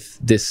happy with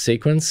this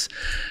sequence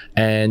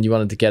and you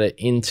wanted to get it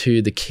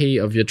into the key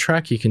of your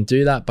track, you can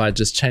do that by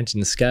just changing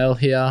the scale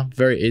here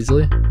very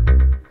easily.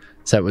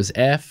 So it was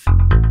F.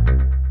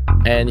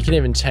 And you can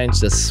even change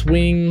the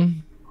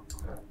swing,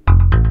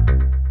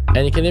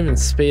 and you can even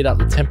speed up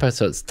the tempo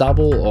so it's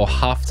double or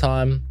half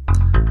time.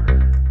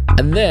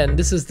 And then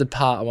this is the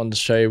part I wanted to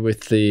show you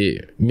with the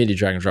MIDI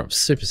drag and drop.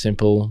 Super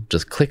simple,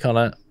 just click on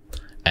it,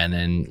 and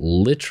then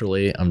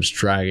literally I'm just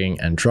dragging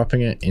and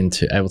dropping it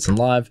into Ableton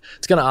Live.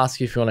 It's going to ask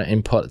you if you want to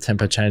import the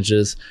tempo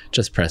changes.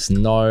 Just press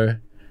no,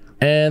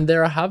 and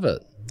there I have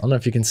it. I don't know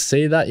if you can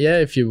see that. Yeah,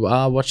 if you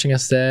are watching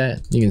us there,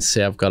 you can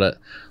see I've got it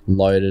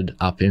loaded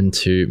up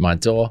into my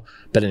DAW.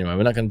 But anyway,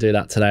 we're not going to do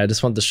that today. I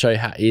just wanted to show you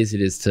how easy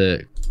it is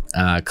to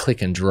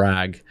click and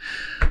drag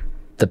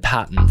the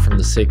pattern from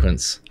the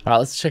sequence. All right,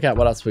 let's check out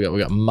what else we got.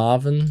 We got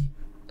Marvin.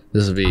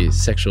 This will be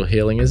Sexual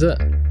Healing, is it?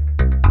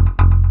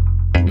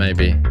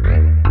 Maybe.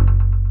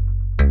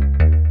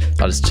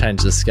 I'll just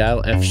change the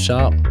scale, F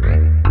sharp.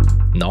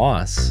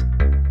 Nice.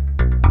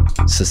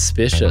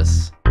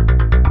 Suspicious.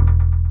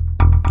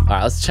 All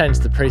right, let's change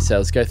the preset.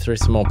 Let's go through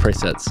some more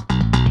presets.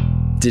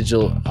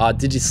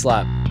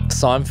 Digi-slap,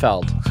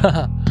 Seinfeld.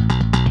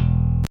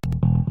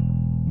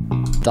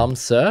 Dumb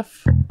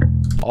Surf.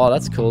 Oh,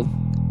 that's cool.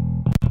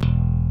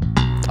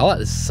 I like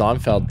this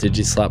Seinfeld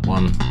Digi-slap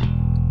one.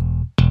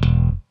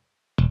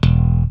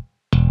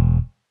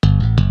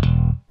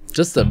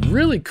 Just a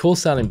really cool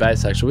sounding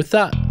bass, actually. With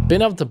that,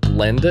 being able to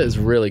blend it is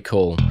really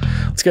cool.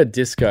 Let's go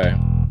disco.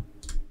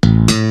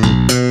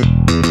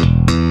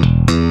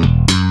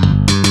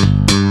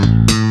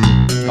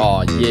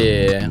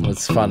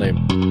 was funny.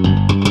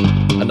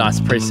 A nice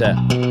preset.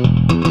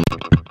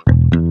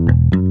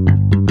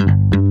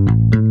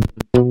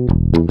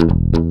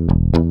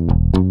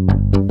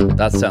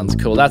 That sounds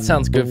cool. That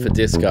sounds good for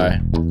disco.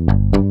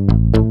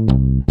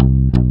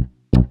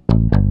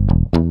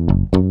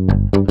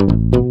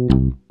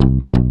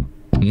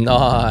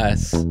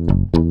 Nice.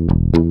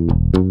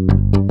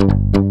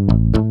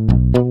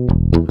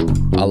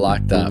 I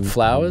like that.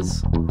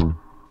 Flowers.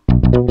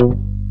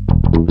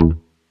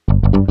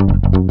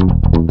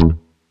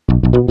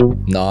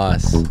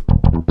 Nice.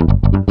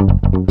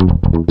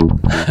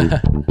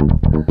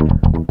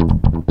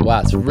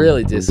 Wow, it's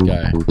really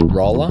disco.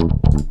 Roller.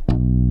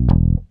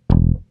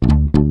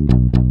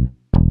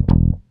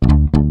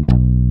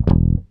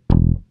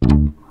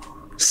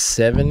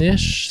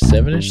 Seven-ish.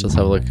 Let's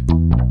have a look.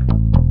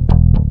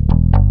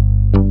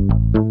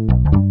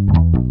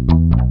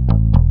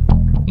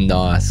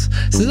 Nice.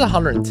 This is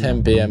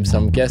 110 BPM, so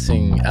I'm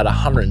guessing at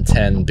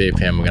 110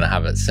 BPM we're gonna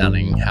have it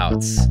sounding how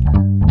it's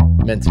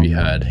meant to be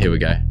heard. Here we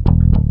go.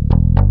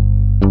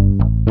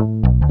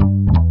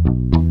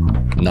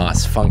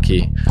 Nice,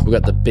 funky. We've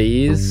got the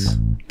Bee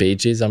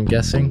Gees, I'm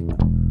guessing.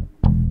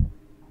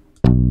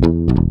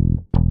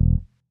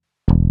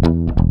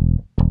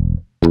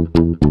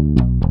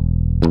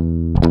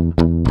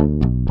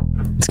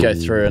 Let's go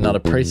through another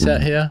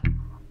preset here.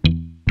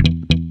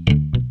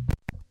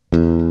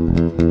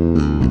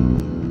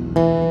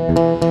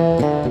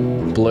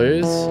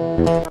 Blues.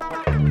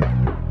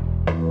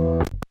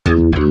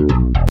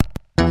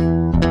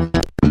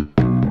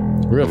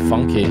 Real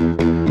funky.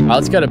 Alright,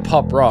 let's go to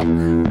pop rock.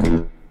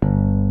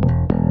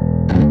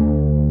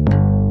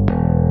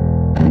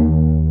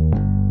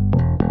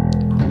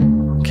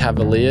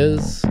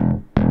 Cavaliers.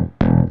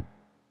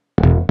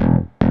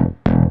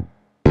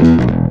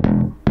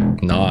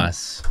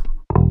 Nice.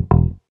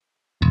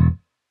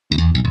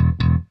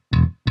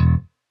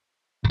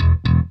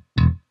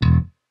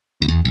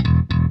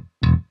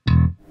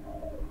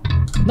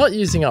 Not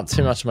using up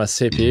too much of my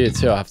CPU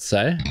too, I have to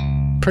say.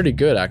 Pretty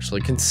good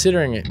actually,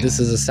 considering this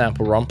is a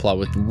sample rompler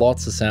with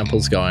lots of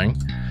samples going.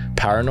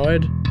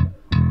 Paranoid.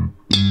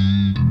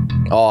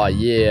 Oh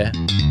yeah.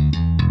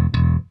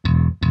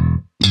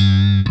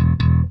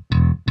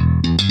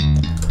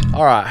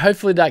 Alright,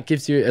 hopefully that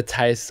gives you a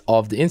taste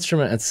of the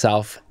instrument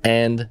itself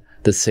and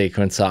the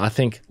sequencer. I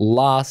think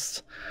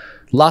last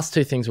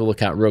two things we'll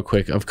look at real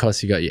quick. Of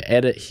course, you got your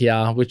edit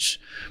here, which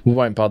we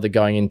won't bother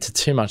going into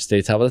too much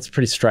detail, but it's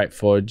pretty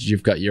straightforward.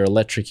 You've got your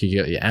electric, you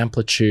got your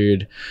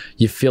amplitude,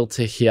 your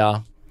filter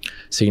here.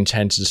 So you can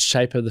change the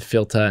shape of the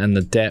filter and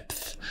the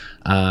depth.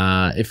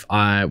 If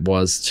I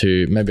was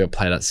to, maybe I'll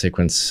play that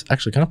sequence.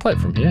 Actually, can I play it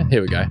from here?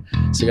 Here we go.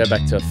 So go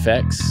back to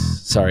effects,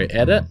 sorry,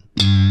 edit.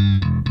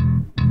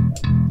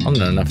 I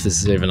don't know if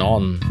this is even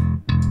on.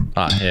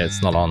 Here,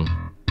 it's not on.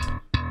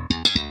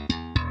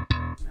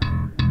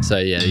 So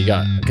yeah,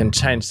 I can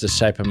change the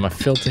shape of my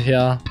filter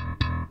here.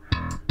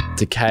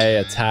 Decay,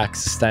 attack,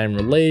 sustain,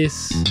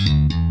 release.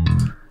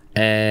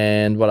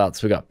 And what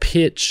else? We got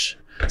pitch.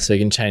 So you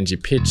can change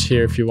your pitch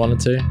here if you wanted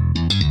to.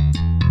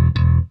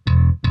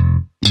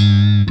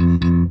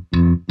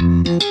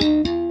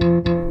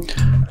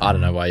 I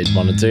don't know why you'd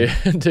want to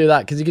do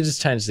that, because you could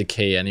just change the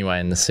key anyway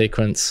in the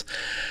sequence.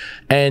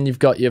 And you've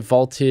got your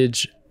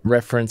voltage,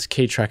 reference,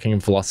 key tracking,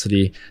 and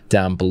velocity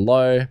down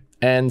below.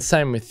 And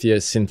same with your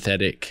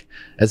synthetic.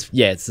 It's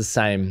the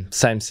same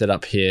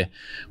setup here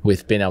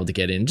with being able to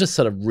get in, just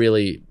sort of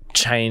really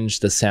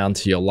change the sound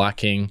to your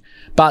liking.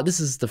 But this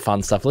is the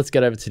fun stuff. Let's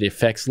get over to the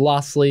effects.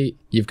 Lastly,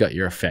 you've got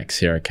your effects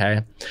here,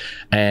 okay?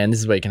 And this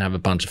is where you can have a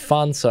bunch of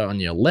fun. So on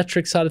your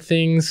electric side of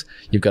things,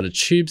 you've got a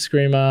tube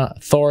screamer,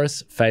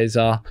 chorus,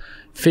 phaser,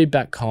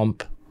 feedback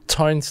comp,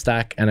 tone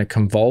stack, and a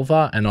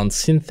convolver. And on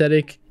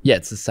synthetic, yeah,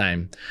 it's the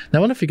same. Now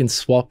I wonder if you can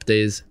swap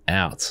these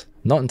out.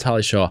 Not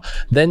entirely sure.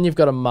 Then you've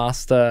got a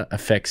master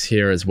effects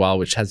here as well,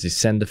 which has your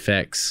send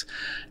effects,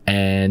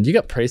 and you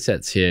got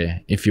presets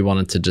here if you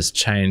wanted to just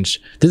change.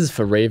 This is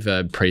for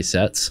reverb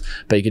presets,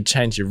 but you could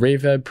change your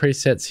reverb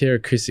presets here,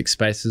 acoustic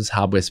spaces,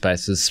 hardware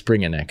spaces,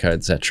 spring and echo,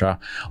 etc.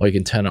 Or you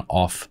can turn it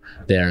off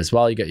there as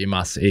well. You got your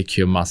master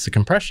EQ and master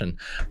compression.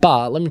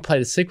 But let me play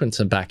the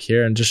sequencer back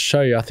here and just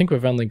show you. I think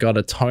we've only got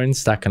a tone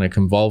stack and a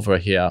convolver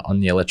here on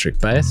the electric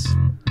bass.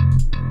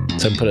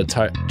 So put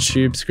a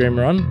tube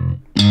screamer on.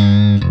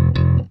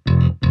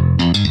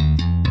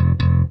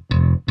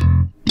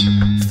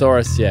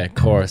 Chorus, yeah,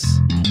 chorus.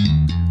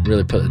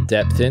 Really put the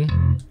depth in.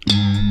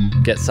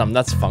 Get something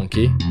that's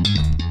funky.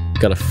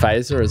 Got a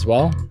phaser as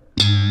well.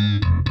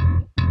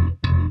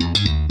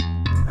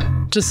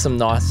 Just some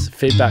nice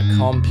feedback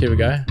comp. Here we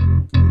go.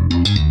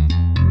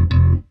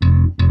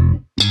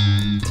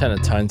 Turn a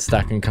tone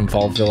stack and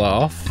convolver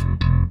off.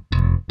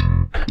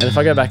 And if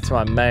I go back to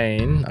my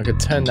main, I could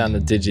turn down the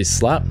digi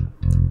slap.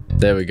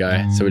 There we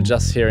go. So we're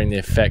just hearing the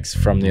effects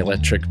from the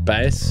electric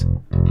bass.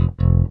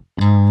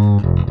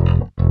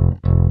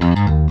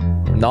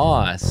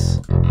 Nice.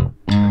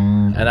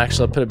 And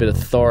actually I put a bit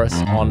of chorus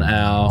on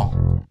our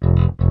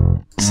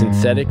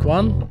synthetic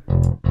one.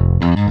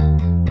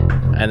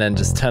 and then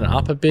just turn it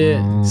up a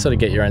bit, sort of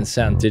get your own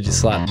sound,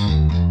 digi-slap.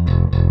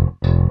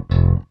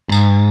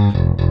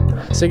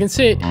 So you can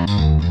see,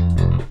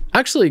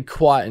 actually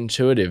quite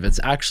intuitive. It's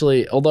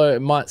actually, although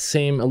it might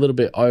seem a little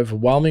bit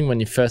overwhelming when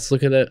you first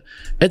look at it,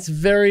 it's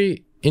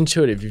very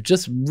intuitive.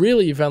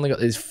 You've only got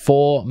these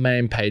 4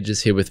 main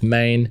pages here with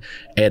main,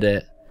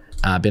 edit,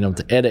 being able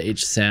to edit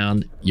each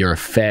sound, your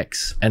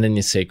effects, and then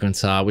your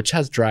sequencer, which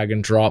has drag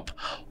and drop.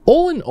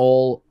 All in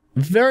all,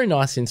 very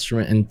nice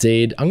instrument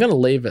indeed. I'm going to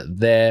leave it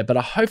there, but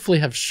I hopefully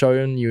have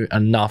shown you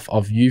enough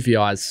of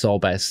UVI's Soul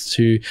Bass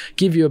to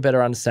give you a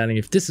better understanding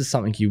if this is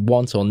something you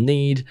want or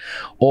need,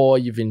 or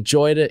you've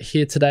enjoyed it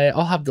here today.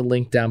 I'll have the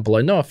link down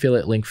below, no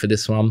affiliate link for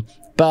this one,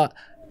 but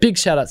big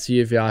shout out to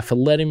UVI for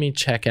letting me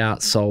check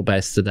out Soul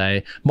Bass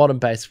today. Modern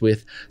bass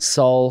with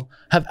soul.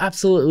 Have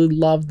absolutely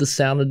loved the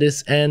sound of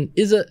this, and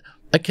is it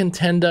a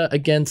contender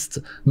against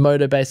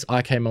Moto Bass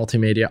IK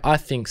Multimedia? I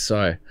think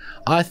so.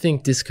 I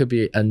think this could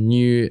be a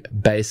new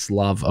bass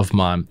love of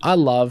mine. I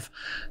love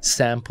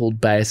sampled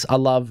bass. I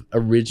love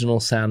original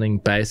sounding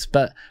bass,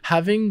 but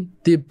having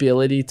the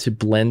ability to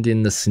blend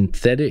in the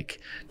synthetic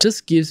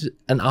just gives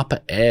an upper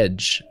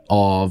edge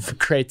of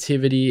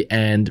creativity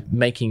and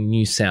making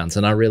new sounds,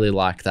 and I really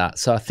like that.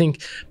 So I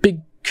think big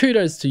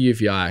kudos to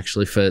UVI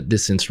actually for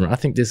this instrument. I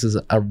think this is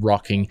a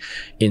rocking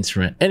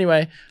instrument.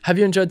 Anyway, have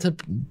you enjoyed the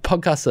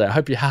podcast today? I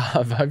hope you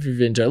have. I hope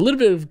you've enjoyed a little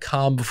bit of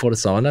calm before the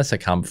storm. I know I say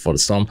calm before the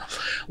storm.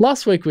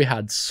 Last week we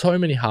had so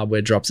many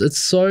hardware drops. It's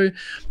so,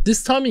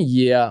 this time of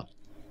year,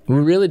 we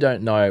really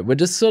don't know. We're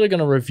just sort of going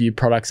to review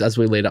products as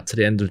we lead up to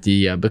the end of the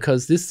year,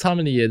 because this time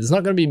of the year, there's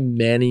not going to be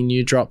many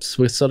new drops.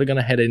 We're sort of going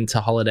to head into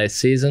holiday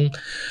season,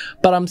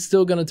 but I'm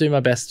still going to do my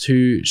best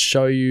to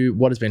show you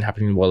what has been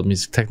happening in the world of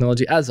music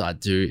technology, as I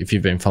do. If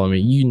you've been following me,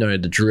 you know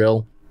the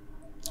drill.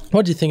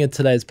 What do you think of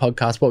today's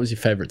podcast? What was your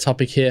favorite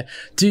topic here?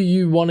 Do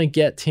you want to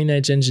get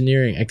teenage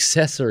engineering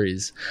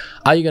accessories?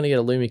 Are you going to get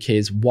a Lumi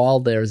Keys while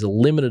there is a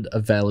limited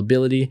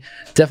availability?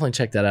 Definitely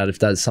check that out if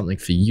that is something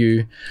for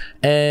you.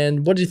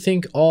 And what do you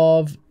think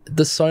of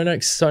the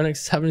Sonnox? Sonnox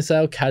is having a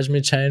sale. Cashmere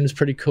Chain is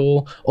pretty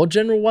cool. Or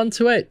General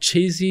 128,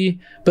 cheesy,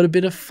 but a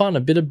bit of fun,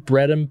 a bit of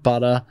bread and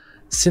butter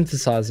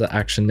synthesizer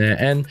action there.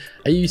 And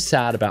are you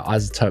sad about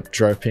iZotope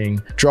dropping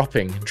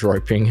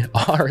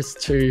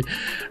RS2,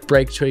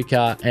 Break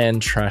Tweaker,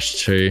 and Trash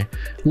 2?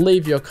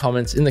 Leave your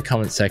comments in the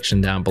comment section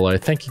down below.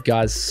 Thank you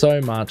guys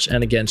so much,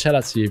 and again, shout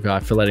out to you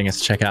guys for letting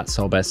us check out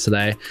Soul Bass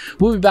today.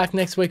 We'll be back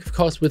next week, of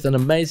course, with an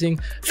amazing,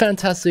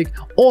 fantastic,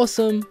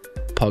 awesome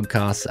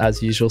podcast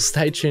as usual.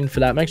 Stay tuned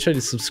for that. Make sure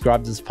to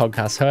subscribe to this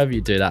podcast however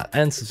you do that,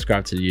 and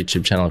subscribe to the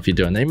YouTube channel if you're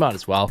doing that. You might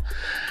as well.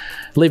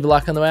 Leave a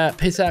like on the way out.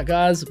 Peace out,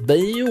 guys.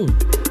 Boom.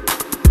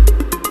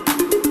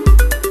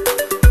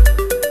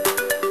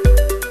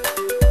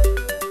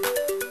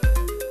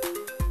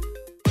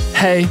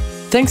 Hey,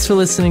 thanks for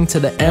listening to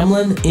the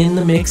Emlyn in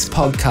the Mix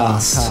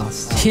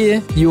podcast.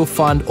 Here you will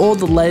find all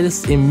the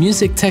latest in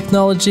music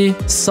technology,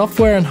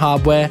 software and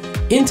hardware,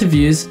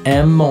 interviews,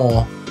 and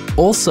more.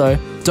 Also,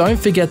 don't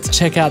forget to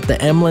check out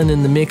the Emlyn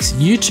in the Mix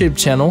YouTube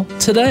channel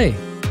today.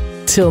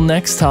 Till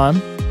next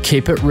time,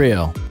 keep it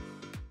real.